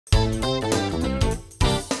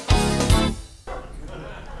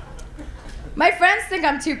My friends think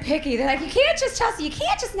I'm too picky. They're like, Chelsea, you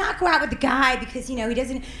can't just not go out with the guy because, he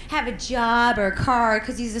doesn't have a job or a car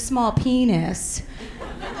because he's a small penis.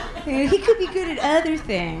 He could be good at other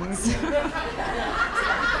things.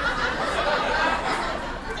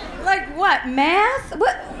 Like what, math?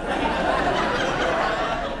 What?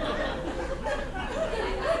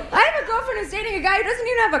 I have a girlfriend who's dating a guy who doesn't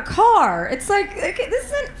even have a car. It's like, this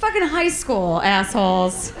isn't fucking high school,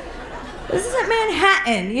 assholes. This isn't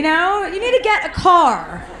Manhattan, You need to get a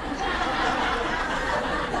car.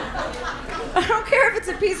 I don't care if it's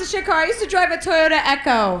a piece of shit car. I used to drive a Toyota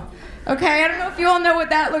Echo. Okay, I don't know if you all know what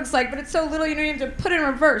that looks like, but it's so little you don't even have to put it in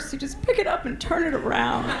reverse. You just pick it up and turn it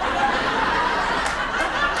around.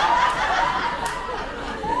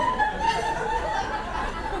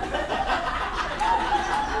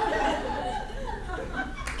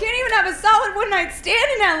 Can't even have a solid one-night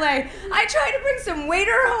stand in LA. I tried to bring some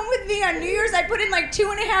waiter home with me on New Year's. I put in like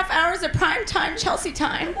 2.5 hours of prime time Chelsea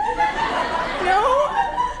time.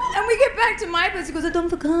 And we get back to my place. He goes, I don't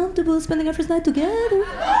feel comfortable spending our first night together.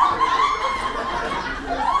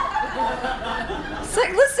 It's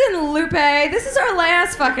like, listen, Lupe, this is our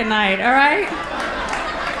last fucking night, all right?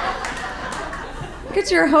 Get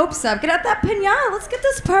your hopes up. Get out that piñata. Let's get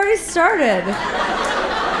this party started.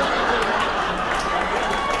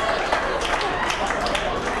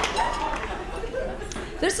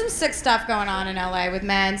 There's some sick stuff going on in LA with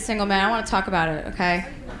men, single men. I want to talk about it, okay?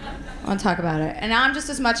 I want to talk about it. And now I'm just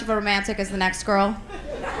as much of a romantic as the next girl.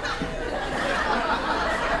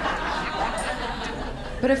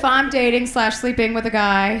 But if I'm dating/sleeping with a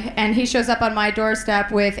guy and he shows up on my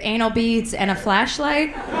doorstep with anal beads and a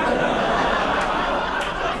flashlight,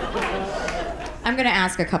 I'm gonna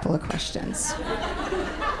ask a couple of questions.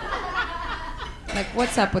 Like,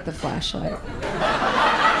 what's up with the flashlight?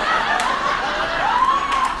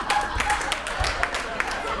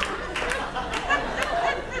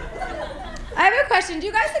 I have a question. Do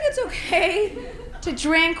you guys think it's okay to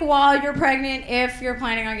drink while you're pregnant if you're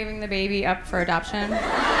planning on giving the baby up for adoption?